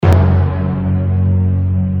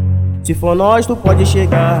Se for nós, tu pode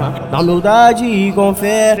chegar na humildade e com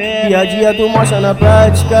fé. Dia a dia tu mostra na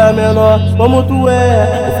prática, menor, como tu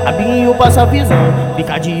é. O Fabinho passa a visão,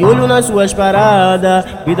 fica de olho nas suas paradas.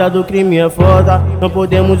 Vida do crime é foda, não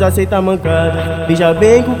podemos aceitar mancada. Veja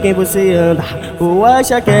bem com quem você anda, ou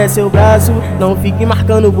acha que é seu braço. Não fique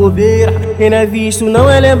marcando bobeira, quem não é visto não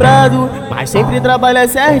é lembrado. Mas sempre trabalha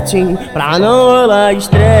certinho, pra não rolar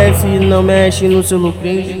estresse. Não mexe no seu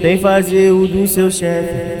lucrinho, tem fazer o do seu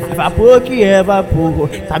chefe. Vapor que é vapor,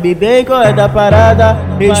 sabe bem qual é da parada.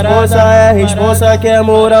 Responsa é responsa, que é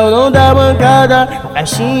moral, não dá mancada.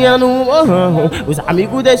 Festinha no morrão, os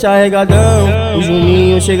amigos deixam regadão. O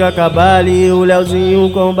Juninho chega a cabale, o Leozinho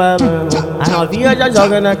com balão. A novinha já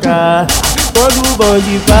joga na cara quando o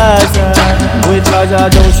bonde passa. O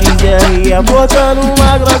trajadão XR é botando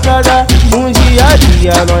uma grocada. Um dia a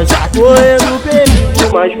dia nós tá correndo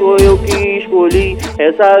perigo, mas foi eu que escolhi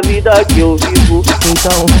essa vida que eu vivo.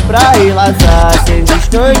 Então pra relaxar, serve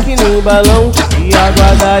skunk no balão e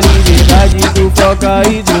aguardar a liberdade do Foca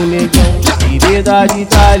e do Negão. Liberdade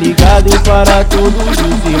tá ligado para todos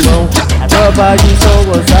os irmãos. A tropa de São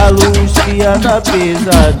Gonçalo, os cria tá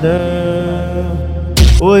pesadão.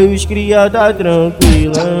 Oi, os cria tá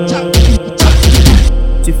tranquilão.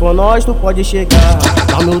 Se for nós, tu pode chegar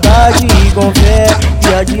na humildade e com fé.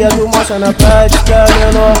 Dia a dia tu mostra na prática,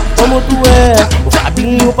 menor, como tu é. O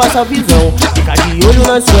Fabinho passa a visão, fica de olho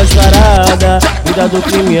nas suas paradas. Vida do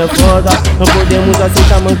crime é foda, não podemos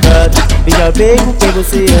aceitar mancada. Veja bem com quem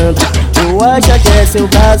você anda, ou acha que é seu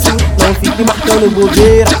braço. Não fique marcando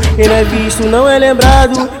bobeira, quem não é visto não é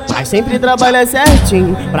lembrado. Mas sempre trabalha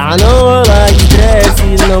certinho, pra não rolar estresse.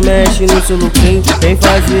 Não mexe no seu lucrinho, vem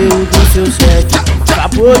fazer o do seu chefe.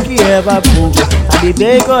 Vapor que é vapor, sabe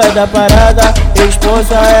bem qual é da parada.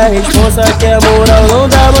 Responsa é responsa, que é moral, não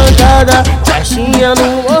dá mancada. Festinha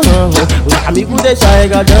no morrão, os amigos deixam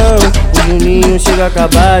regadão. O Juninho chega a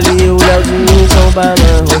cabale, o Leozinho com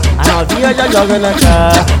balão. A novinha já joga na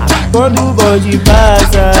cara quando o bonde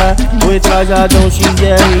passa. O trajadão XR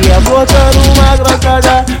é botando uma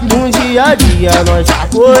grocada. Um dia a dia nós tá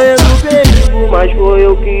correndo perigo, mas foi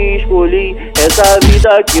eu que escolhi essa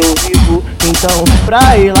vida que eu vivo. Então pra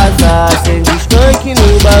relaxar, serve skunk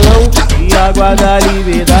no balão e aguardar a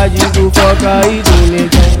liberdade do Foca e do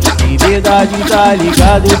Negão. Liberdade tá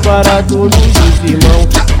ligado para todos os irmãos.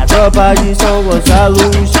 A tropa de São Gonçalo,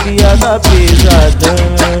 os cria tá pesadão.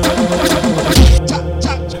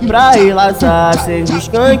 Pra relaxar, serve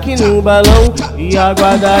skunk no balão e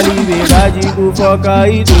aguardar a liberdade do Foca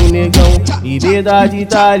e do Negão. Liberdade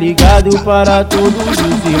tá ligado para todos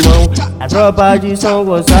os irmãos. A tropa de São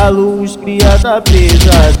Gonçalo, os cria tá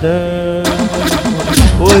pesadão.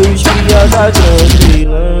 Oi, os cria tá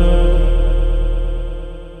tranquilão.